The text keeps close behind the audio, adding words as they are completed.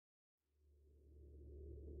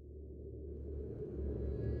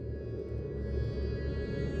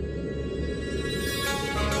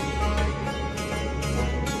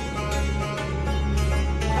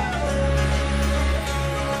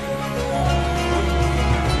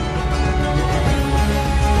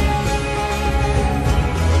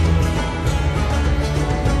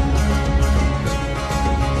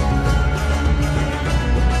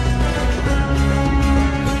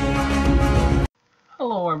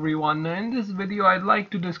everyone. In this video I'd like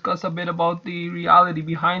to discuss a bit about the reality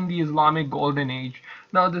behind the Islamic Golden Age.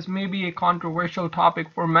 Now this may be a controversial topic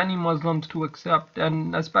for many Muslims to accept,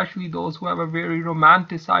 and especially those who have a very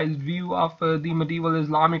romanticized view of the medieval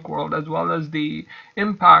Islamic world, as well as the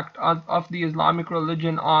impact of the Islamic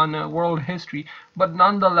religion on world history. But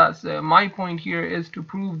nonetheless, my point here is to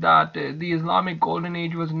prove that the Islamic Golden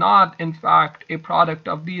Age was not in fact a product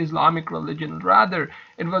of the Islamic religion. Rather,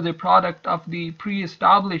 it was a product of the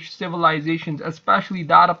pre-established civilizations, especially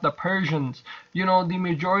that of the Persians. You know, the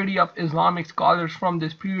majority of Islamic scholars from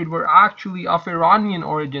this period were actually of Iranian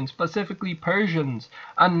origin, specifically Persians,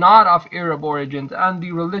 and not of Arab origins. And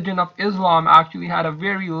the religion of Islam actually had a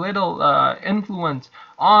very little influence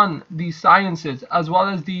on these sciences, as well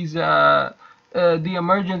as the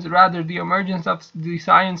emergence of the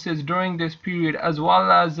sciences during this period, as well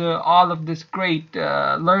as all of this great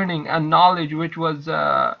learning and knowledge which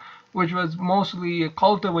was mostly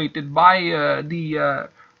cultivated by the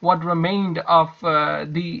what remained of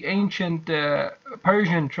the ancient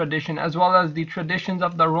Persian tradition, as well as the traditions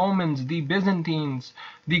of the Romans, the Byzantines,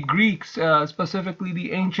 the Greeks, specifically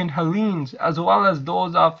the ancient Hellenes, as well as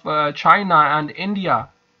those of China and India.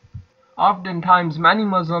 Oftentimes, many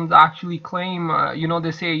Muslims actually claim,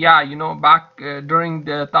 they say, yeah, back during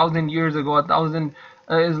the 1,000 years ago,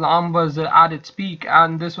 Islam was at its peak,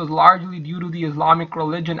 and this was largely due to the Islamic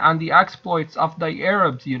religion and the exploits of the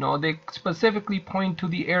Arabs. They specifically point to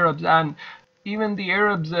the Arabs, and even the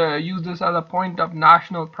Arabs use this as a point of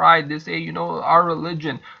national pride. They say, our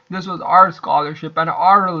religion, this was our scholarship and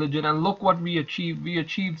our religion, and look what we achieved. We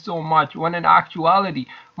achieved so much, when in actuality,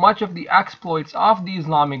 much of the exploits of the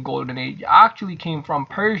Islamic Golden Age actually came from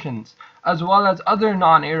Persians, as well as other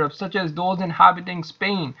non-Arabs, such as those inhabiting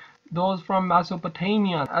Spain, those from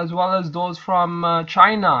Mesopotamia, as well as those from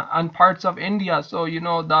China and parts of India. So,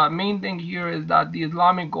 the main thing here is that the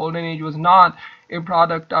Islamic Golden Age was not a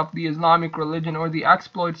product of the Islamic religion or the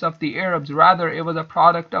exploits of the Arabs. Rather, it was a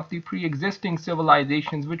product of the pre-existing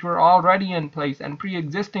civilizations which were already in place, and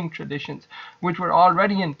pre-existing traditions which were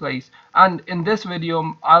already in place. And in this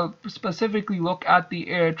video, I'll specifically look at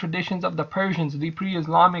the traditions of the Persians, the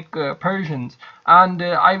pre-Islamic Persians, and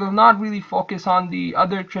I will not really focus on the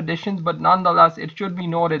other traditions, but nonetheless it should be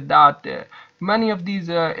noted that many of these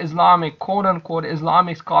Islamic, quote-unquote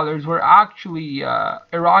Islamic scholars were actually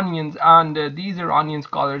Iranians, and these Iranian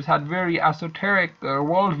scholars had very esoteric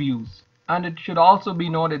worldviews. And it should also be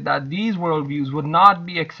noted that these worldviews would not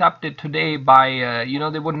be accepted today by,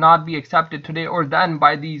 they would not be accepted today or then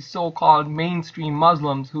by these so-called mainstream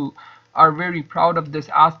Muslims who are very proud of this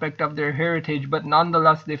aspect of their heritage, but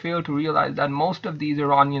nonetheless they fail to realize that most of these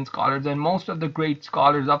Iranian scholars and most of the great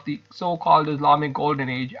scholars of the so-called Islamic Golden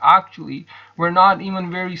Age actually were not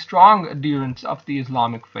even very strong adherents of the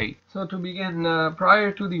Islamic faith. So to begin,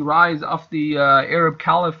 prior to the rise of the Arab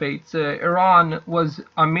caliphates, Iran was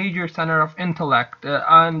a major center of intellect,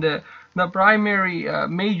 and the primary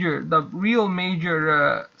the real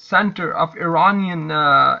major center of Iranian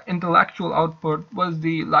intellectual output was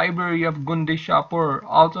the Library of Gundishapur,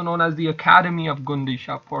 also known as the Academy of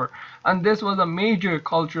Gundishapur. And this was a major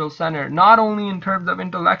cultural center, not only in terms of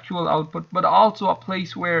intellectual output, but also a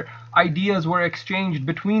place where ideas were exchanged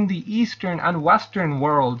between the Eastern and Western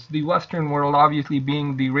worlds. The Western world obviously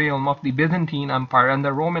being the realm of the Byzantine Empire and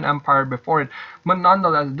the Roman Empire before it. But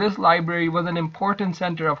nonetheless, this library was an important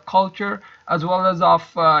center of culture as well as of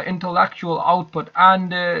intellectual output.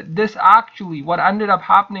 And this actually, what ended up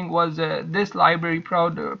happening was this library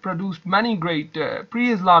produced many great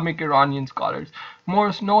pre-Islamic Iranian scholars,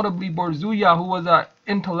 most notably Borzuya, who was an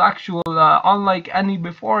intellectual unlike any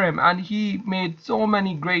before him, and he made so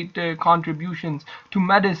many great contributions to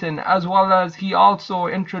medicine, as well as he also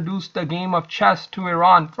introduced the game of chess to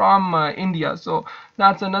Iran from India. So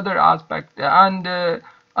that's another aspect. And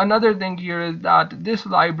another thing here is that this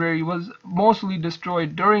library was mostly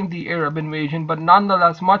destroyed during the Arab invasion, but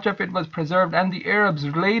nonetheless much of it was preserved, and the Arabs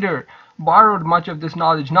later borrowed much of this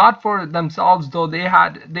knowledge, not for themselves though.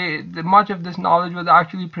 Much of this knowledge was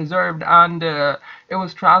actually preserved, and it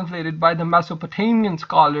was translated by the Mesopotamian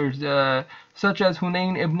scholars such as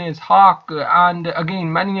Hunayn ibn Ishaq, and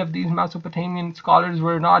again many of these Mesopotamian scholars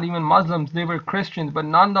were not even Muslims, they were Christians. But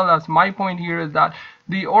nonetheless, my point here is that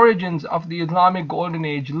the origins of the Islamic Golden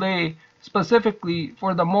Age lay, specifically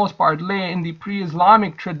for the most part, lay in the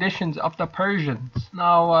pre-Islamic traditions of the Persians.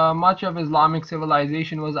 Now, much of Islamic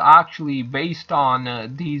civilization was actually based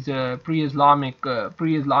on these pre-Islamic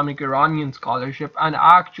Iranian scholarship, and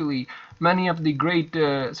actually many of the great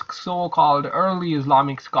so-called early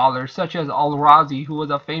Islamic scholars, such as Al-Razi, who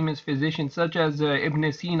was a famous physician, such as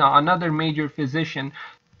Ibn Sina, another major physician,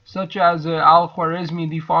 such as Al-Khwarizmi,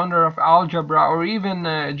 the founder of algebra, or even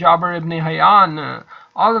Jabir ibn Hayyan.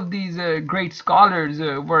 All of these great scholars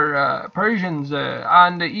were Persians,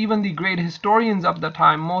 and even the great historians of the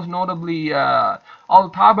time, most notably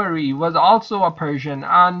Al-Tabari was also a Persian,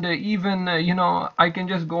 and even I can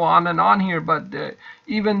just go on and on here, but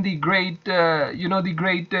even the great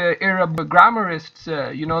Arab grammarists,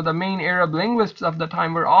 the main Arab linguists of the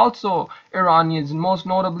time were also Iranians, most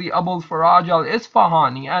notably Abul Faraj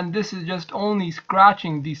al-Isfahani, and this is just only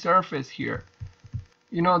scratching the surface here.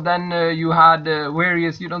 Then you had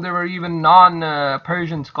various, there were even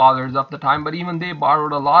non-Persian scholars of the time, but even they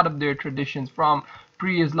borrowed a lot of their traditions from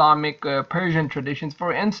pre-Islamic Persian traditions.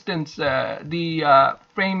 For instance, the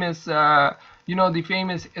famous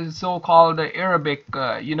so-called Arabic,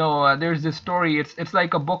 there's this story, it's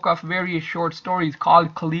like a book of various short stories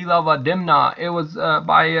called Kalila wa Dimna. It was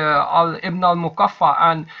by Ibn al-Mukaffa,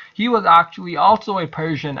 and he was actually also a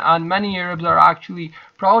Persian, and many Arabs are actually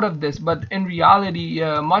proud of this, but in reality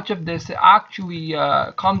much of this actually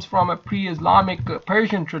comes from a pre-Islamic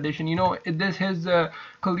Persian tradition. His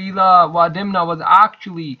Kalila wa Dimna was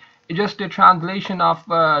actually just a translation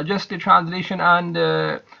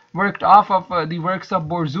and worked off of the works of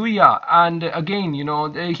Borzuya, and again,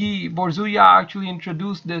 Borzuya actually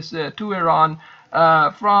introduced this to Iran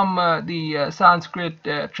from the Sanskrit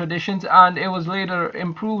traditions, and it was later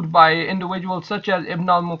improved by individuals such as Ibn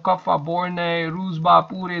al-Mukaffa, Borne, Ruzba,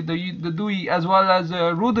 the Dui, as well as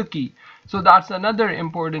Rudaki. So that's another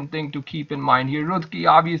important thing to keep in mind here. Rudaki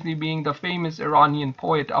obviously being the famous Iranian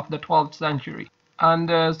poet of the 12th century.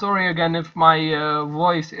 And sorry again if my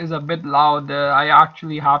voice is a bit loud. I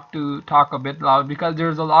actually have to talk a bit loud because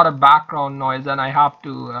there's a lot of background noise, and I have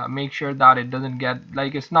to make sure that it doesn't get,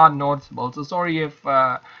 like, it's not noticeable. So sorry if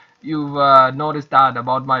you've noticed that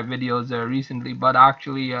about my videos recently, but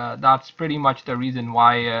actually that's pretty much the reason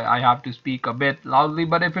why I have to speak a bit loudly.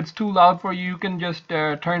 But if it's too loud for you, you can just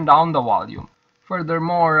turn down the volume.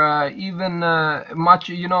 Furthermore, even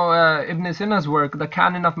Ibn Sina's work, The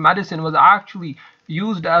Canon of Medicine, was actually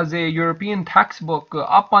used as a European textbook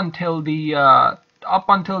up until the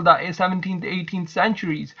 17th, 18th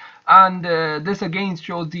centuries, and this again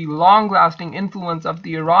shows the long-lasting influence of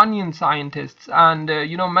the Iranian scientists, and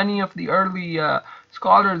many of the early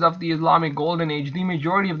scholars of the Islamic Golden Age, the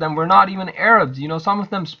majority of them were not even Arabs. Some of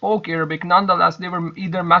them spoke Arabic. Nonetheless, they were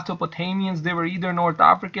either Mesopotamians, they were either North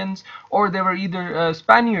Africans, or they were either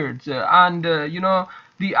Spaniards.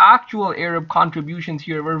 The actual Arab contributions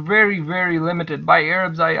here were very, very limited. By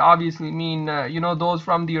Arabs, I obviously mean, those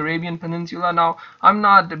from the Arabian Peninsula. Now, I'm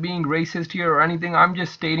not being racist here or anything. I'm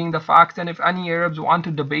just stating the facts, and if any Arabs want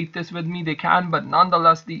to debate this with me, they can. But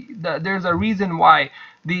nonetheless, there's a reason why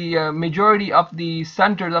the majority of the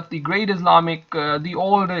centers of the great Islamic, the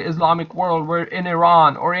old Islamic world were in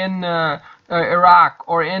Iran, or in Iraq,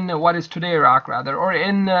 or in what is today Iraq rather, or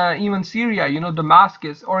in even Syria,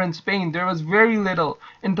 Damascus, or in Spain. There was very little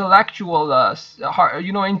intellectual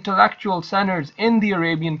centers in the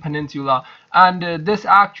Arabian Peninsula, and this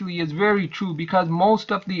actually is very true because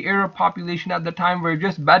most of the Arab population at the time were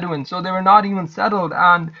just Bedouins, so they were not even settled,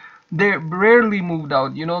 and they rarely moved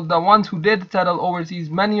out. The ones who did settle overseas,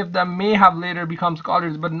 many of them may have later become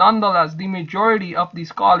scholars, but nonetheless, the majority of the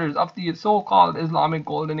scholars of the so-called Islamic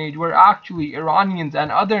Golden Age were actually Iranians and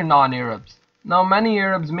other non-Arabs. Now, many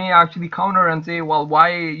Arabs may actually counter and say, well,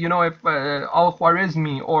 why, if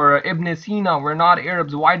Al-Khwarizmi or Ibn Sina were not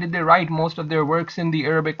Arabs, why did they write most of their works in the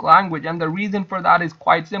Arabic language? And the reason for that is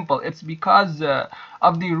quite simple. It's because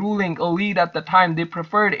of the ruling elite at the time. They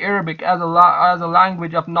preferred Arabic as a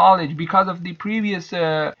language of knowledge because of the previous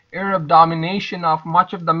Arab domination of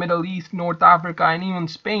much of the Middle East, North Africa, and even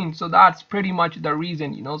Spain. So that's pretty much the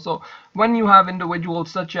reason. So when you have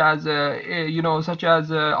individuals such as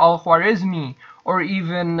Al-Khwarizmi, or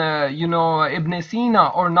even Ibn Sina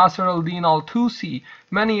or Nasr al-Din al-Tusi,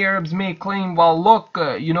 many Arabs may claim, well, look,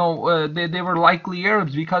 they were likely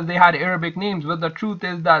Arabs because they had Arabic names, but the truth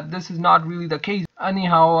is that this is not really the case.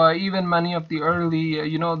 Anyhow, even many of the early,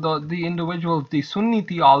 the individuals, the Sunni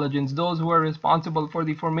theologians, those who were responsible for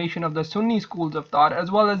the formation of the Sunni schools of thought,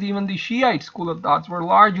 as well as even the Shiite school of thoughts, were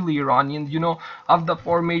largely Iranians. Of the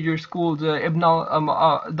four major schools,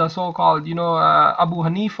 the so-called, Abu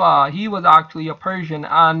Hanifa, he was actually a Persian,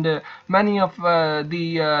 and many of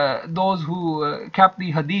those who kept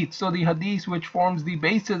the Hadith, so the Hadith which forms the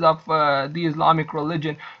basis of the Islamic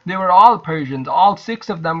religion, they were all Persians. All 6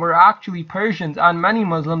 of them were actually Persians, and many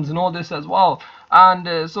Muslims know this as well.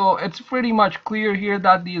 And so it's pretty much clear here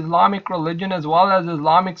that the Islamic religion as well as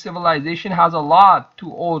Islamic civilization has a lot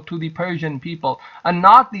to owe to the Persian people, and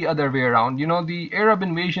not the other way around. You know, the Arab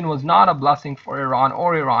invasion was not a blessing for Iran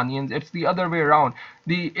or Iranians. It's the other way around.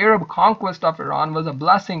 The Arab conquest of Iran was a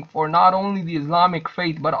blessing for not only the Islamic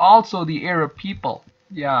faith but also the Arab people.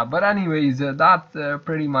 Yeah, but anyways, that's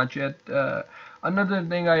pretty much it. Another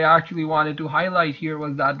thing I actually wanted to highlight here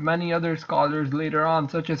was that many other scholars later on,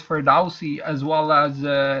 such as Ferdowsi as well as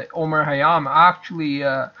Omar Khayyam, actually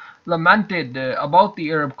lamented about the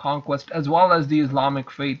Arab conquest as well as the Islamic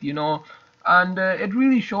faith, you know. And it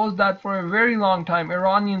really shows that for a very long time,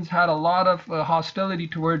 Iranians had a lot of hostility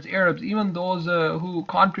towards Arabs, even those who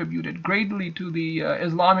contributed greatly to the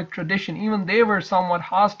Islamic tradition. Even they were somewhat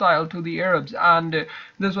hostile to the Arabs, and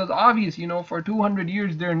this was obvious. You know, for 200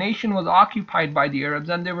 years, their nation was occupied by the Arabs,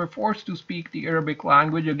 and they were forced to speak the Arabic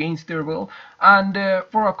language against their will. And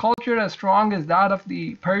for a culture as strong as that of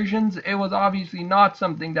the Persians, it was obviously not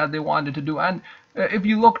something that they wanted to do. And if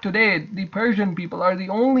you look today, the Persian people are the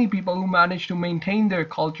only people who manage to maintain their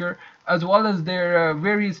culture as well as their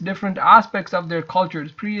various different aspects of their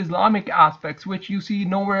cultures, pre-Islamic aspects, which you see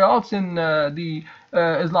nowhere else in the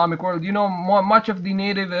Islamic world. You know, much of the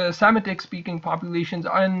native Semitic speaking populations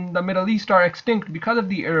in the Middle East are extinct because of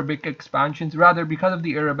the Arabic expansions, rather because of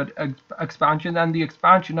the Arabic expansion and the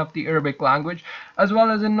expansion of the Arabic language, as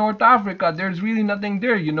well as in North Africa. There's really nothing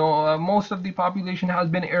there. You know, most of the population has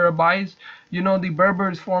been Arabized. You know, the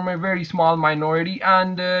Berbers form a very small minority,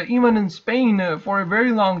 and even in Spain, for a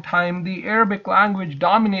very long time, the Arabic language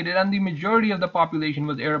dominated, and the majority of the population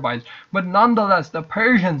was Arabized. But nonetheless, the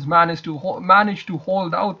Persians managed to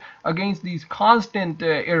hold out against these constant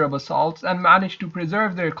Arab assaults and managed to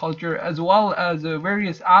preserve their culture as well as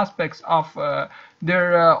various aspects of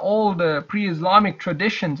their old pre-Islamic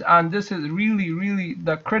traditions. And this is really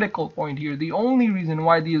the critical point here. The only reason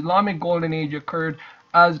why the Islamic Golden Age occurred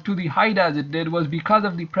as to the height as it did was because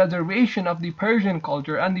of the preservation of the Persian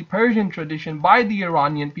culture and the Persian tradition by the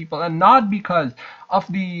Iranian people, and not because of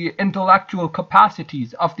the intellectual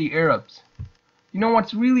capacities of the Arabs. You know,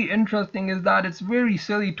 what's really interesting is that it's very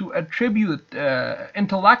silly to attribute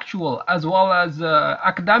intellectual as well as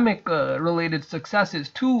academic related successes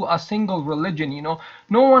to a single religion. You know,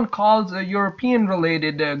 no one calls European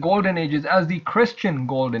related Golden Ages as the Christian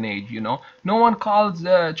Golden Age. You know, no one calls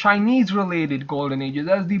Chinese related Golden Ages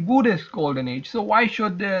as the Buddhist Golden Age. So why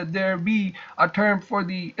should there be a term for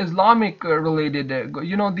the Islamic related,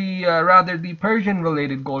 you know, the rather the Persian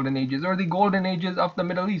related Golden Ages or the Golden Ages of the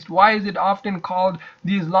Middle East? Why is it often called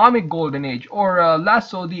the Islamic Golden Age, or less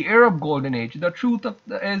so the Arab Golden Age? The truth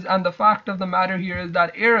is, and the fact of the matter here is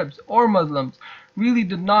that Arabs or Muslims really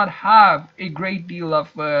did not have a great deal of,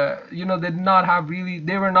 you know, they did not have really,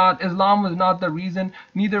 they were not, Islam was not the reason,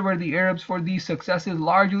 neither were the Arabs for these successes.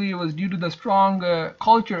 Largely it was due to the strong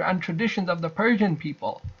culture and traditions of the Persian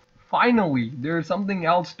people. Finally, there's something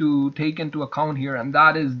else to take into account here, and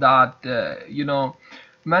that is that, you know,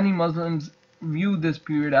 many Muslims view this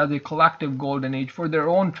period as a collective golden age for their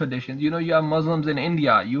own traditions. You know, you have Muslims in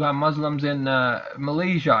India, you have Muslims in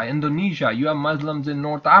Malaysia, Indonesia, you have Muslims in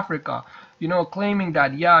North Africa, you know, claiming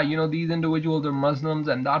that, yeah, you know, these individuals are Muslims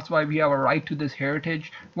and that's why we have a right to this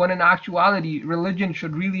heritage, when in actuality, religion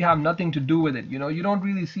should really have nothing to do with it. You know, you don't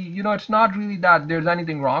really see, you know, it's not really that there's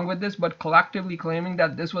anything wrong with this, but collectively claiming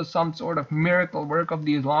that this was some sort of miracle work of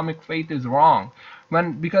the Islamic faith is wrong.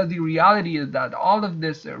 Because the reality is that all of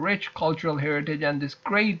this rich cultural heritage and this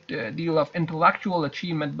great deal of intellectual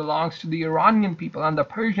achievement belongs to the Iranian people and the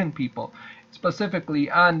Persian people specifically,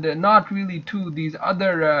 and not really to these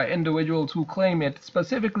other individuals who claim it,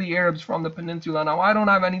 specifically Arabs from the peninsula. Now, I don't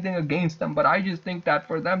have anything against them, but I just think that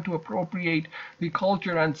for them to appropriate the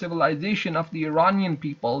culture and civilization of the Iranian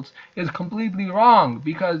peoples is completely wrong,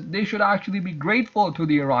 because they should actually be grateful to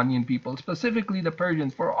the Iranian people, specifically the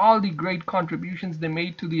Persians, for all the great contributions they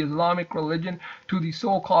made to the Islamic religion, to the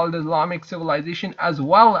so-called Islamic civilization, as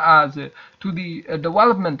well as to the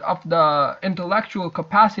development of the intellectual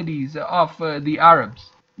capacities of the Arabs.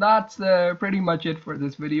 That's pretty much it for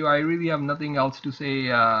this video. I really have nothing else to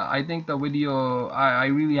say. I think the video, I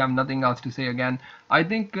really have nothing else to say again. I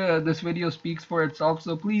think this video speaks for itself,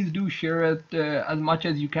 so please do share it as much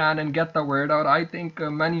as you can and get the word out. I think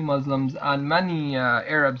many Muslims and many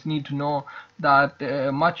Arabs need to know that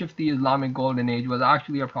much of the Islamic Golden Age was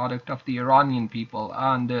actually a product of the Iranian people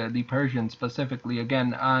and the Persians specifically,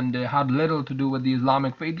 again, and had little to do with the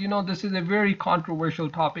Islamic faith. You know, this is a very controversial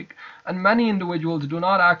topic, and many individuals do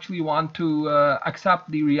not actually want to accept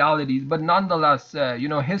the realities, but nonetheless, you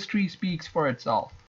know, history speaks for itself.